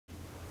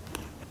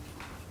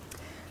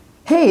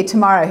Hey,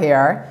 Tamara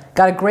here.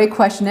 Got a great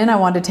question in. I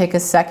wanted to take a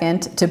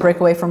second to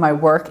break away from my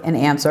work and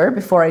answer.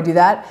 Before I do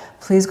that,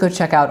 please go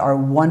check out our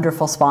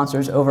wonderful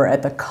sponsors over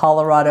at the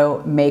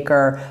Colorado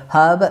Maker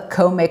Hub,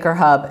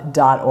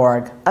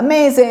 comakerhub.org.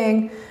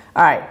 Amazing!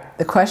 All right,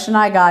 the question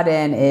I got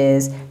in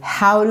is,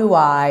 how do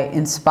I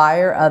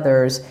inspire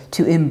others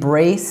to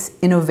embrace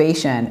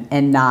innovation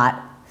and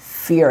not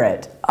fear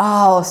it?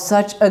 Oh,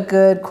 such a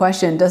good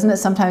question. Doesn't it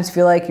sometimes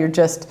feel like you're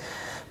just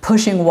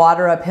pushing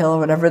water uphill, or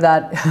whatever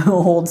that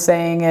old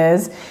saying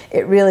is?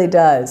 It really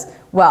does.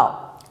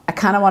 Well, I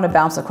kind of want to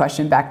bounce the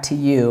question back to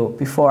you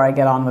before I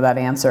get on with that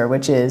answer,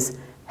 which is,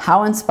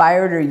 how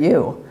inspired are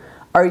you?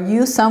 Are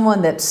you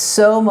someone that's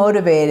so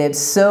motivated,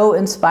 so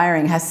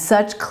inspiring, has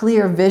such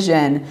clear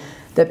vision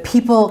that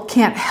people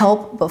can't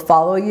help but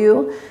follow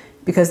you?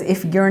 Because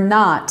if you're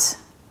not,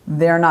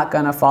 they're not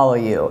going to follow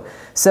you.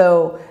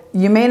 So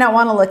you may not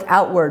want to look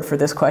outward for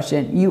this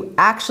question. You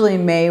actually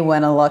may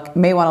want to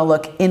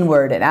look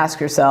inward and ask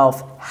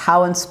yourself,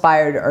 how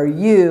inspired are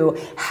you?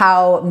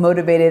 How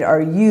motivated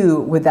are you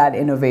with that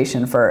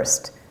innovation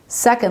first?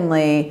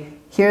 Secondly,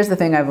 here's the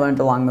thing I've learned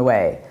along the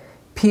way.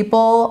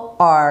 People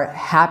are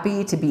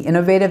happy to be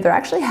innovative. They're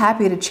actually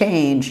happy to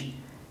change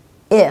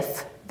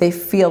if they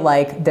feel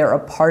like they're a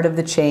part of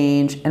the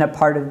change and a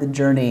part of the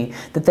journey,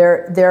 that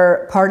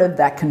they're part of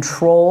that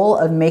control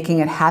of making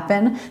it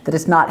happen, that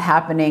it's not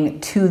happening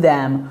to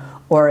them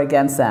or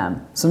against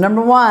them. So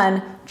number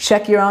one,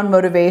 check your own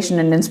motivation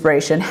and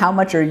inspiration. How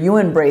much are you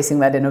embracing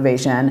that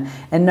innovation?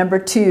 And number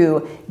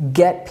two,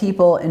 get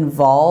people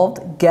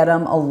involved, get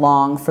them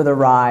along for the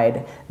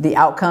ride. The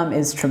outcome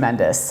is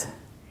tremendous.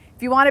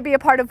 If you want to be a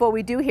part of what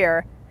we do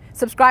here,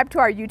 subscribe to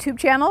our YouTube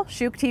channel,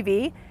 Shuuk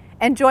TV,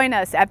 and join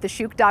us at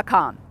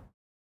theshuuk.com.